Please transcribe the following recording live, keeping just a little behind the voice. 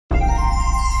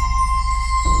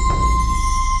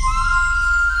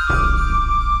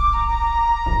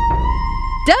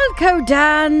Delco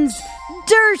Dan's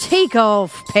Dirty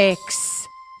Golf Picks.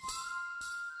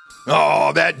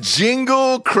 Oh, that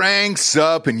jingle cranks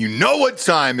up and you know what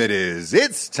time it is.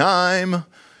 It's time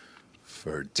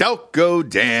for Delco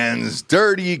Dan's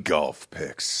Dirty Golf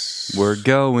Picks. We're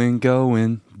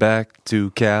going back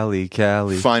to Cali.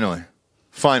 Finally.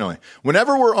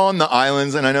 Whenever we're on the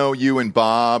islands, and I know you and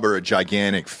Bob are a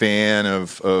gigantic fan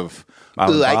of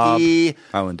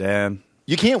Island Dan.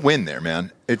 You can't win there,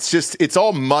 man. It's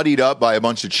all muddied up by a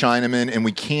bunch of Chinamen, and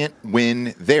we can't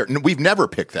win there. We've never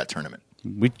picked that tournament.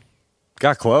 We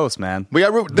got close, man. We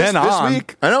got this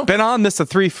week. I know. Ben On missed a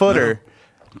 3-footer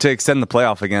to extend the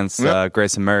playoff against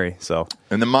Grayson Murray. So,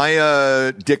 and then my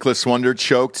dickless wonder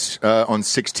choked on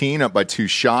 16 up by 2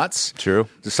 shots. True.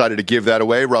 Decided to give that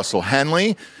away. Russell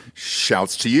Henley,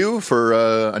 shouts to you for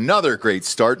another great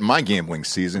start in my gambling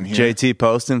season here. JT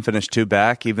Poston finished 2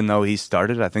 back, even though he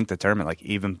started, I think, the tournament like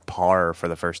even par for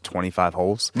the first 25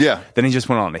 holes. Yeah. Then he just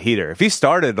went on a heater. If he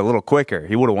started a little quicker,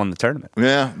 he would have won the tournament.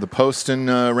 Yeah, the Poston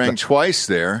rang twice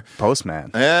there.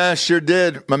 Postman. Yeah, sure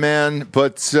did, my man.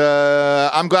 But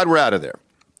I'm glad we're out of there.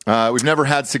 We've never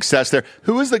had success there.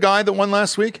 Who was the guy that won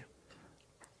last week?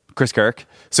 Chris Kirk.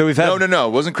 So we've had No.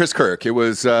 It wasn't Chris Kirk. It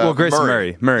was Grayson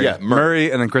Murray. Murray. Yeah, Murray,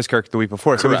 and then Chris Kirk the week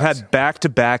before. So Correct. we've had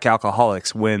back-to-back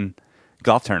alcoholics win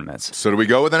golf tournaments. So do we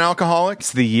go with an alcoholic?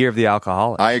 It's the year of the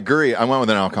alcoholic. I agree. I went with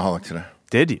an alcoholic today.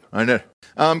 Did you? I did.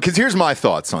 Because here's my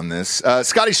thoughts on this.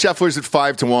 Scotty Scheffler's at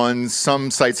 5-1. Some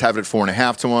sites have it at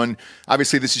 4.5-1.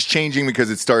 Obviously, this is changing because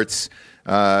it starts,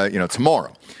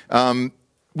 tomorrow.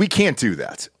 We can't do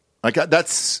that. Like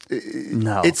that's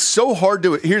no. It's so hard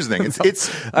to. Here's the thing.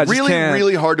 It's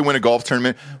really hard to win a golf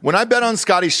tournament. When I bet on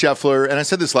Scotty Scheffler, and I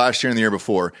said this last year and the year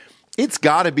before, it's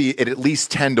got to be at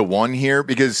least 10-1 here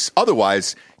because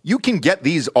otherwise you can get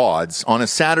these odds on a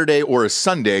Saturday or a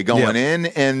Sunday going in,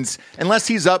 and unless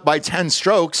he's up by 10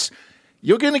 strokes,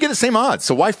 you're going to get the same odds.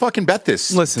 So why fucking bet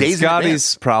this? Listen,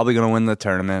 Scotty's probably going to win the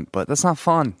tournament, but that's not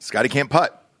fun. Scotty can't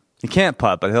putt. He can't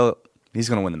putt, but he's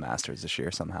going to win the Masters this year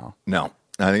somehow. No.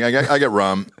 I think I get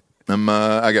Rahm.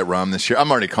 I get Rahm this year. I'm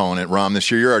already calling it Rahm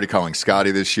this year. You're already calling Scotty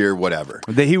this year. Whatever.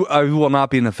 He will not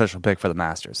be an official pick for the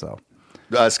Masters, though.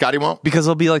 Scotty won't? Because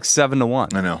he'll be like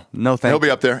 7-1. I know. No thanks. He'll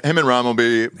be up there. Him and Rahm will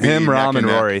be him, Rahm, and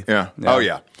Rory. Yeah. Oh,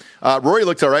 yeah. Rory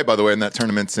looked all right, by the way, in that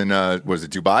tournament in, was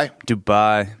it Dubai?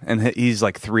 Dubai. And he's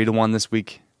like 3-1 this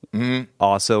week. Mm-hmm.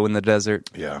 Also in the desert.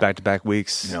 Yeah. Back-to-back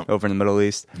weeks over in the Middle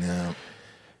East. Yeah.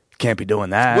 Can't be doing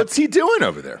that. What's he doing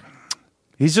over there?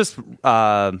 He's just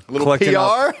a little collecting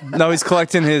PR? No, he's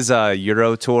collecting his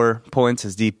Euro Tour points,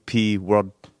 his DP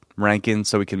World ranking,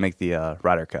 so he can make the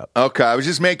Ryder Cup. Okay, I was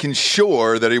just making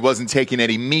sure that he wasn't taking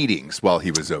any meetings while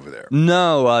he was over there.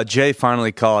 No, Jay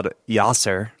finally called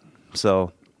Yasser,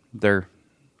 so there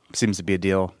seems to be a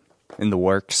deal in the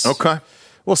works. Okay.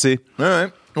 We'll see. All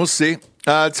right, we'll see.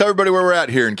 Tell everybody where we're at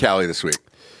here in Cali this week.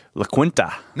 La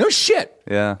Quinta. No shit.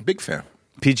 Yeah. Big fan.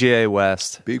 PGA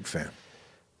West. Big fan.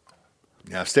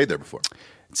 Yeah, I've stayed there before.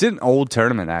 It's an old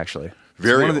tournament, actually.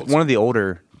 Very old. One of the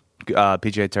older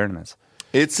PGA tournaments.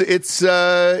 It's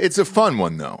a fun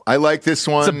one, though. I like this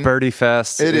one. It's a birdie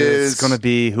fest. It's going to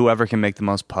be whoever can make the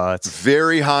most putts.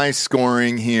 Very high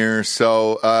scoring here.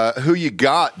 So who you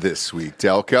got this week,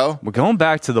 Delco? We're going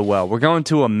back to the well. We're going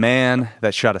to a man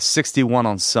that shot a 61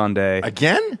 on Sunday.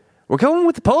 Again? We're going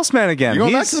with the Postman again. You're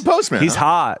going back to the Postman. He's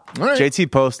hot. All right.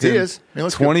 JT Poston. He is.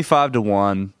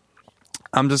 25-1.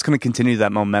 I'm just going to continue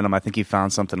that momentum. I think he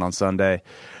found something on Sunday.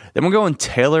 Then we're going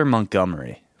Taylor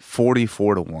Montgomery,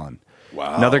 44-1.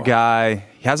 Wow. Another guy.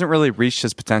 He hasn't really reached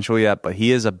his potential yet, but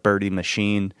he is a birdie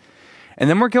machine. And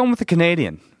then we're going with a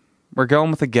Canadian. We're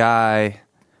going with a guy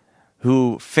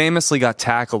who famously got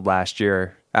tackled last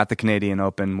year at the Canadian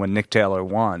Open when Nick Taylor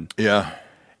won. Yeah.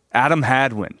 Adam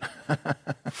Hadwin,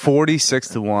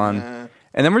 46-1.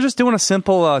 And then we're just doing a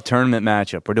simple tournament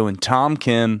matchup. We're doing Tom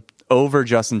Kim over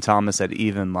Justin Thomas at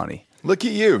even money. Look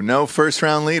at you. No first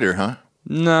round leader, huh?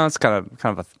 No, it's kind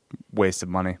of a waste of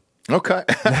money. Okay.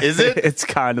 Is it? It's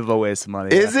kind of a waste of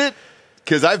money. Is it?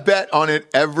 Because I've bet on it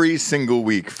every single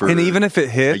week for and even if it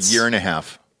hits a year and a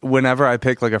half. Whenever I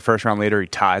pick like a first round leader, he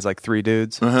ties like 3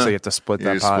 dudes. So you have to split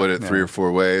that pot. Split it 3 or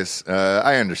 4 ways.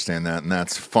 I understand that, and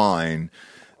that's fine.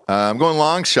 I'm going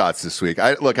long shots this week.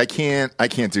 I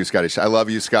can't do Scotty. I love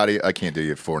you, Scotty. I can't do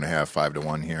you at 4.5,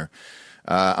 5-1 here.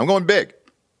 I'm going big.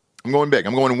 I'm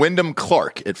going Wyndham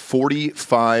Clark at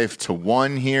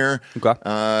 45-1 here. Okay.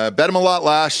 Bet him a lot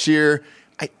last year.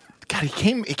 He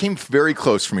came very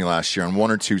close for me last year on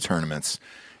 1 or 2 tournaments.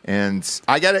 And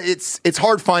it's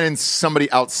hard finding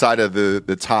somebody outside of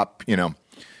the top,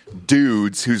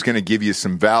 dudes who's going to give you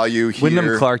some value here.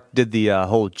 Wyndham Clark did the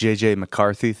whole J.J.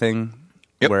 McCarthy thing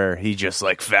where he just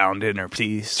like found inner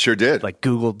peace. Sure did. Like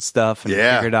Googled stuff and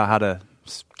figured out how to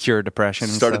cure depression.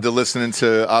 Started to listening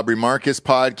to Aubrey Marcus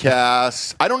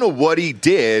podcasts. I don't know what he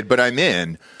did, but I'm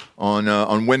in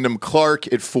on Wyndham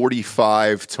Clark at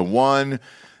 45 to 1.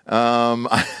 I'm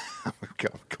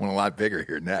going a lot bigger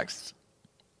here next.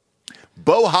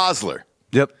 Bo Hosler.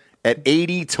 Yep. At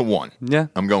 80 to 1. Yeah.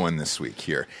 I'm going this week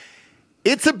here.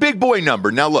 It's a big boy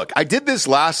number. Now, look, I did this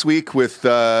last week with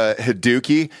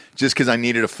Hideki just because I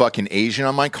needed a fucking Asian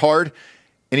on my card,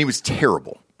 and he was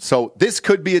terrible. So this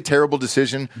could be a terrible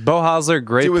decision. Bo Hosler,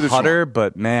 great putter,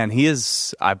 but man, he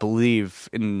is, I believe,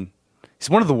 he's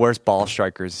one of the worst ball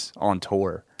strikers on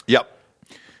tour. Yep.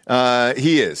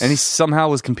 He is. And he somehow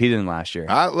was competing last year.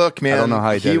 Look, man, I don't know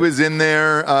how he was in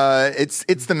there.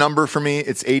 It's the number for me.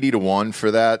 It's 80 to 1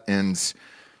 for that, and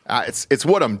it's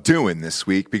what I'm doing this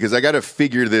week because I got to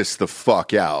figure this the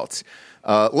fuck out.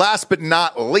 Last but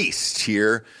not least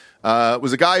here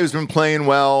was a guy who's been playing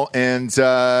well, and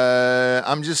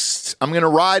I'm going to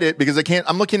ride it because I can't.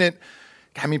 I'm looking at.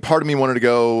 I mean, part of me wanted to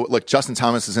go. Look, Justin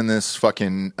Thomas is in this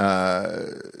fucking.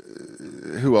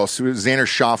 Who else? Xander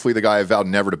Schauffele, the guy I vowed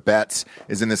never to bet,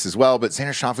 is in this as well. But Xander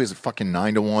Schauffele is a fucking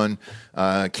 9 to 1.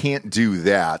 Can't do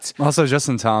that. Also,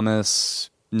 Justin Thomas,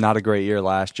 not a great year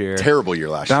last year. Terrible year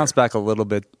last year. Bounced back a little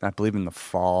bit, I believe, in the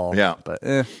fall. Yeah. But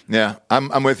Yeah,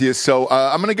 I'm with you. So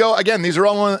I'm going to go, again, these are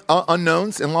all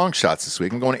unknowns and long shots this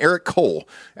week. I'm going Eric Cole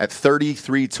at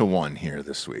 33 to 1 here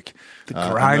this week. The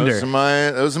grinder.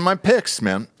 Those are my picks,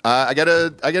 man. I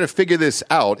gotta figure this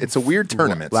out. It's a weird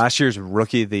tournament. Last year's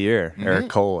rookie of the year, Eric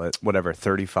Cole, at whatever,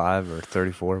 35 or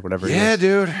 34, whatever it is. Yeah,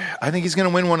 dude. I think he's going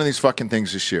to win one of these fucking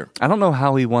things this year. I don't know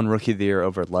how he won rookie of the year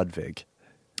over Ludwig.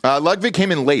 Ludwig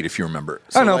came in late, if you remember.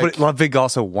 So I know, but Ludwig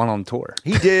also won on tour.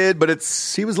 He did, but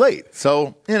he was late.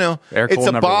 So, it's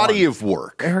a body of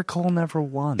work. Eric Cole never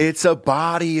won. It's a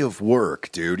body of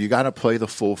work, dude. You got to play the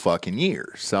full fucking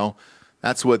year. So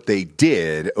that's what they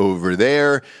did over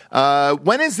there.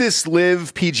 When is this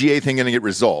Live PGA thing going to get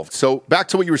resolved? So back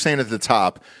to what you were saying at the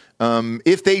top.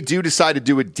 If they do decide to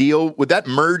do a deal, would that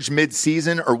merge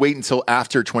mid-season or wait until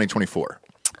after 2024?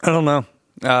 I don't know.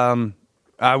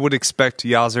 I would expect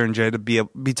Yazzer and Jay to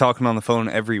be talking on the phone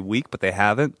every week, but they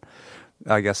haven't.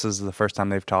 I guess this is the first time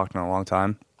they've talked in a long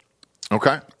time.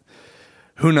 Okay.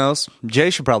 Who knows?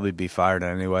 Jay should probably be fired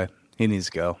anyway. He needs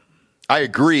to go. I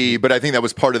agree, but I think that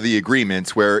was part of the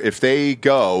agreement where if they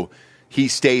go, he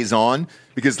stays on.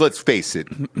 Because let's face it,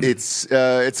 it's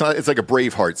like a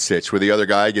Braveheart sitch where the other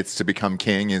guy gets to become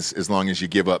king as long as you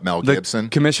give up Mel Gibson. The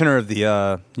commissioner of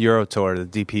the Euro Tour,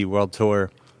 the DP World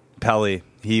Tour, Pelly,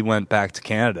 he went back to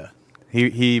Canada.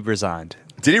 He resigned.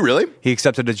 Did he really? He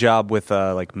accepted a job with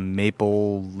like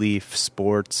Maple Leaf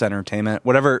Sports Entertainment,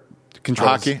 whatever controls.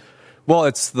 Hockey? Well,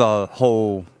 it's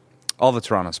all the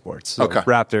Toronto sports. So okay.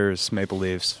 Raptors, Maple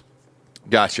Leafs.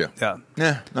 Gotcha.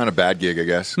 Yeah. Not a bad gig, I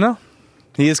guess. No.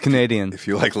 He is Canadian. If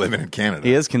you like living in Canada.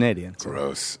 He is Canadian.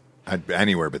 Gross.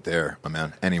 Anywhere but there, my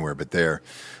man. Anywhere but there.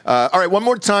 All right, one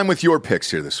more time with your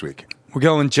picks here this week. We're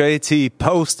going JT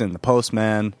Poston, the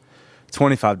Postman,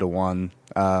 25 to 1.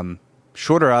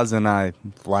 Shorter odds than I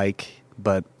like,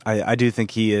 but I do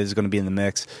think he is going to be in the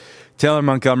mix. Taylor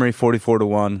Montgomery, 44 to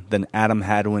 1. Then Adam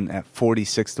Hadwin at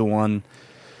 46 to 1.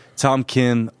 Tom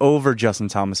Kim over Justin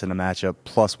Thomas in a matchup,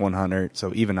 plus 100,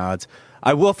 so even odds.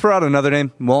 I will throw out another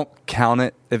name. Won't count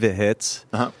it if it hits.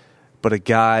 But a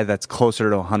guy that's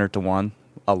closer to 100 to 1,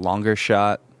 a longer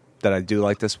shot that I do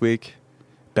like this week,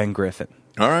 Ben Griffin.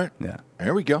 All right. Yeah.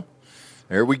 There we go.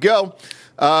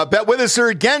 Bet with us or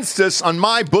against us on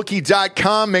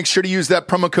mybookie.com. Make sure to use that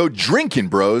promo code Drinkin'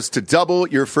 Bros to double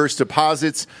your first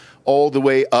deposits all the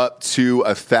way up to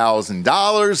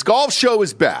 $1,000. Golf Show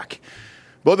is back.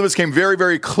 Both of us came very,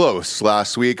 very close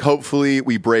last week. Hopefully,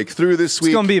 we break through this week.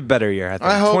 It's going to be a better year, I think.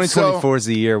 I hope 2024 is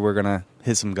the year we're going to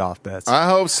hit some golf bets. I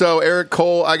hope so. Eric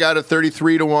Cole, I got a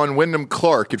 33 to 1. Wyndham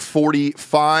Clark at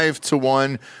 45 to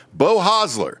 1. Bo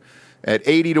Hosler at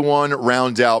 80 to 1.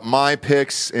 Round out my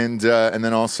picks. And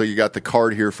then also you got the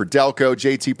card here for Delco.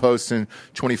 JT Poston,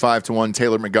 25 to 1.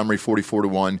 Taylor Montgomery, 44 to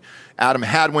 1. Adam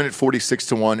Hadwin at 46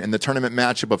 to 1. And the tournament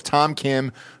matchup of Tom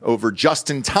Kim over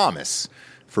Justin Thomas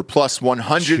for plus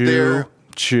 100 there.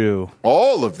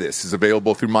 All of this is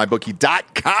available through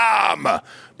mybookie.com.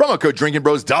 Promo code Drinkin'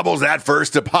 Bros doubles that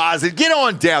first deposit. Get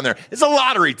on down there. It's a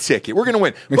lottery ticket. We're going to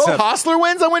win. Bo Hosler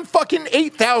wins. I win fucking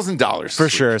 $8,000. For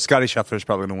sure. Scotty Scheffler's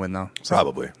probably going to win, though. So.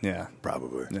 Probably. Yeah.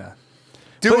 Probably. Yeah.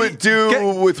 Do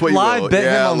with what you will. Live bet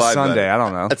him on Sunday. I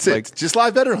don't know. That's it. Just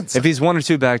live bet on Sunday. If he's 1 or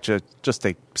 2 back, just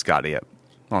take Scotty up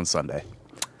on Sunday.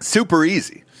 Super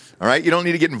easy. All right, you don't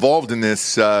need to get involved in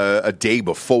this a day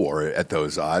before at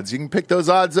those odds. You can pick those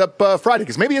odds up Friday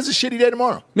because maybe it's a shitty day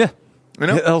tomorrow. Yeah. You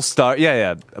know? He'll start.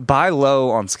 Yeah. Buy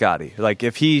low on Scotty. Like,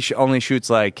 if he only shoots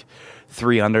like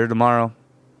 3 under tomorrow,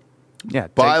 yeah.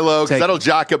 Buy low because that'll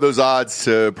jock up those odds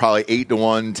to probably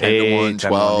 8-1, 10-1,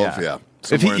 12. Yeah.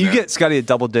 If you get Scotty at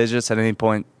double digits at any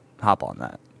point, hop on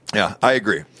that. Yeah, I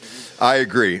agree.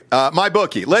 My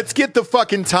bookie. Let's get the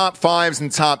fucking top 5s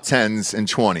and top 10s and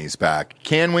 20s back.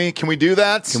 Can we? Can we do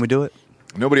that? Can we do it?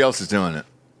 Nobody else is doing it.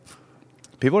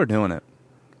 People are doing it.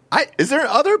 Is there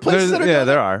other places that are doing it?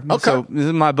 There are. Okay. So this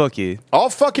is my bookie. I'll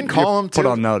fucking call him too. Put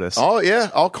on notice. Oh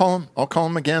yeah, I'll call him. I'll call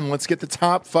him again. Let's get the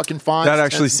top fucking 5s. That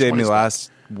actually 10s, saved me 20s.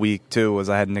 last week too. Was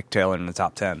I had Nick Taylor in the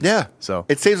top 10. Yeah. So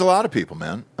it saves a lot of people,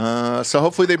 man. So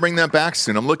hopefully they bring that back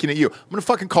soon. I'm looking at you. I'm going to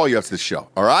fucking call you after the show.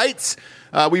 All right?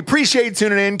 We appreciate you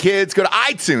tuning in, kids. Go to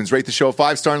iTunes, rate the show a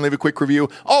 5-star, and leave a quick review.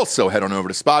 Also, head on over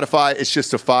to Spotify. It's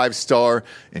just a 5-star,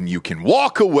 and you can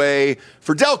walk away.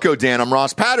 For Delco Dan, I'm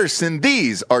Ross Patterson.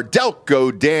 These are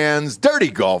Delco Dan's Dirty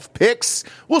Golf Picks.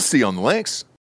 We'll see you on the links.